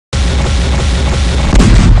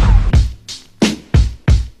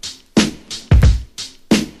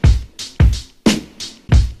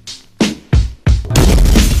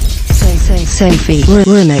Selfie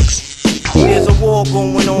REMIX. There's a war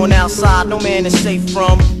going on outside, no man is safe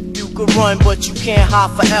from. You could run, but you can't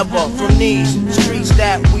hide forever from these streets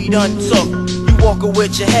that we done took. You walking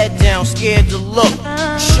with your head down, scared to look,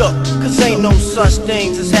 shook, cause ain't no such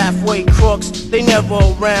things as halfway crooks. They never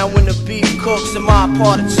around when the beef cooks. In my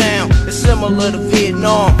part of town, it's similar to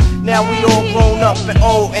Vietnam. Now we all grown up and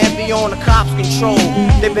old and beyond the cops' control.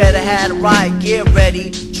 They better have the riot gear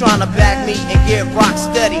ready, trying to back me and get rock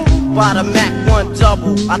steady. By the Mac 1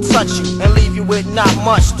 double, I touch you and leave you with not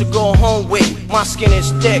much to go home with. My skin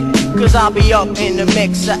is thick, cause I'll be up in the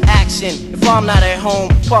mix of action. If I'm not at home,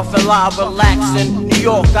 puffin' live, relaxing. New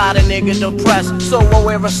York got a nigga depressed, so I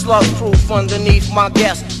wear a slug proof underneath my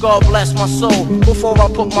guest. God bless my soul, before I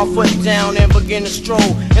put my foot down and begin to stroll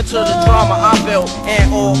into the drama I built.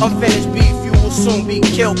 And all unfinished beef, you will soon be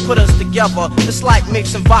killed. Put us together, it's like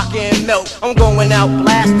mixing vodka and milk. I'm going out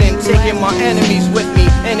blasting, taking my enemies with me.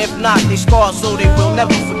 And if not, they scarred so they will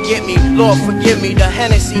never forget me. Lord forgive me, the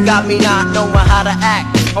Hennessy got me not knowing how to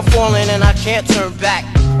act. I'm falling and I can't turn back.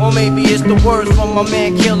 Or maybe it's the words from my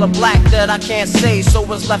man Killer Black that I can't say, so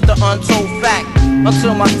it's left an untold fact.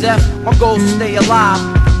 Until my death, my goal is to stay alive.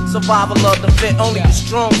 Survival of the fit, only the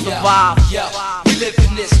strong survive. We live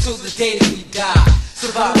in this till the day that we die.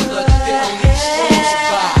 Survival of the fit, only the strong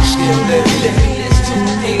survive. Still live, we live in this till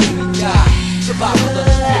the day that we die. Survival of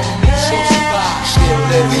the fit, only the strong survive. Still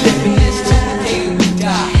live, we live in this till the day that we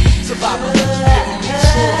die. Survival of the fit, only the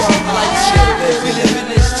strong survive. Still live, we live in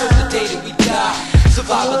this till the day that we die.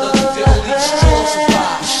 Survival of the fit, only the strong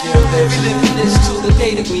survive. Still live, we live in this till the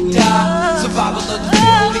day that we die. Survival of the fit,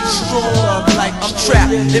 only the strong. Like I'm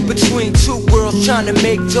trapped in between two worlds trying to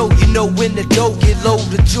make dough. You know when the dough get low,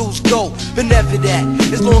 the jewels go. But never that,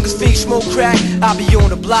 as long as things smoke crack, I'll be on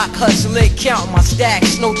the block hustling, counting my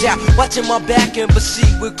stacks, no doubt. Watching my back and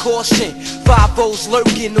proceed with caution. 5-0's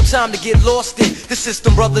lurking, no time to get lost in. The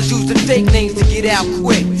system brothers use the fake names to get out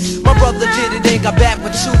quick. My brother did it and got back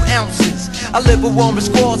with 2 ounces. I live with warmer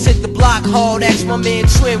squads, hit the block hard. Asked my man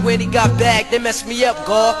Twin when he got back, they messed me up,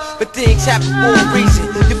 God. But things happen for a reason.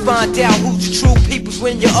 You find out who's the true peoples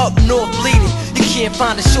when you're up north bleeding. You can't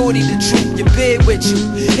find a shorty to troop your bed with you.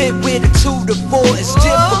 Hit with a 2 to 4 is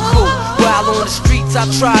difficult. While on the streets I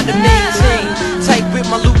try to maintain tight with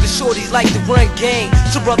my loot, the shorties like to run game.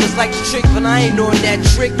 Some brothers like to trick, but I ain't on that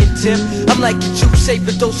trickin' tip. I'm like the juice safe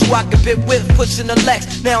for those who I can bit with, pushing the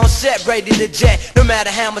Lex. Now I'm set, ready to jet. No matter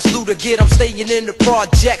how much loot I get, I'm staying in the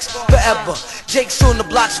projects forever. Jake's on the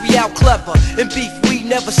blocks, we out clever. In beef, we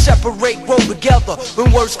never separate, roll together.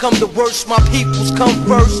 When worst come to worst, my peoples come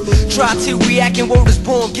first. Try till we actin' word is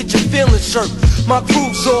born, get your feelings hurt. My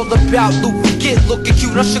crew's all about loot, forget looking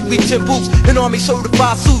cute. I shook me 10 boots, an army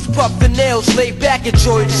certified suits, puffin' nails, laid back,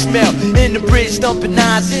 enjoy the smell. In the bridge, dumping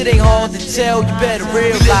nines, it ain't hard to tell. You better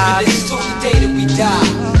realize we live in this till the day that we die.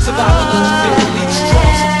 Survival of the fit, only the strong.